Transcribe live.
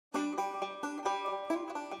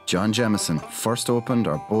John Jameson first opened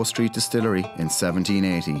our Bow Street Distillery in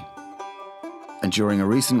 1780. And during a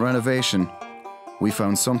recent renovation, we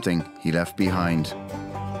found something he left behind.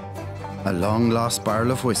 A long-lost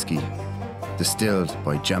barrel of whiskey, distilled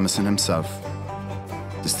by Jameson himself.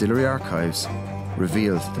 Distillery archives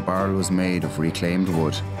revealed the barrel was made of reclaimed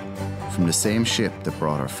wood from the same ship that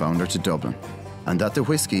brought our founder to Dublin, and that the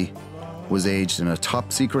whiskey was aged in a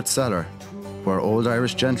top-secret cellar where old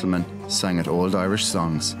Irish gentlemen sang at old Irish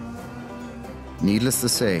songs. Needless to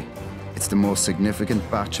say, it's the most significant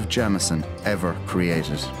batch of Jameson ever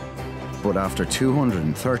created. But after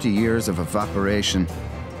 230 years of evaporation,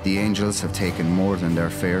 the angels have taken more than their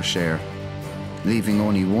fair share, leaving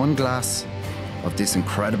only one glass of this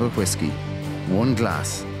incredible whiskey. One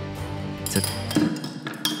glass to...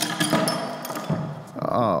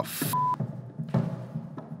 Oh,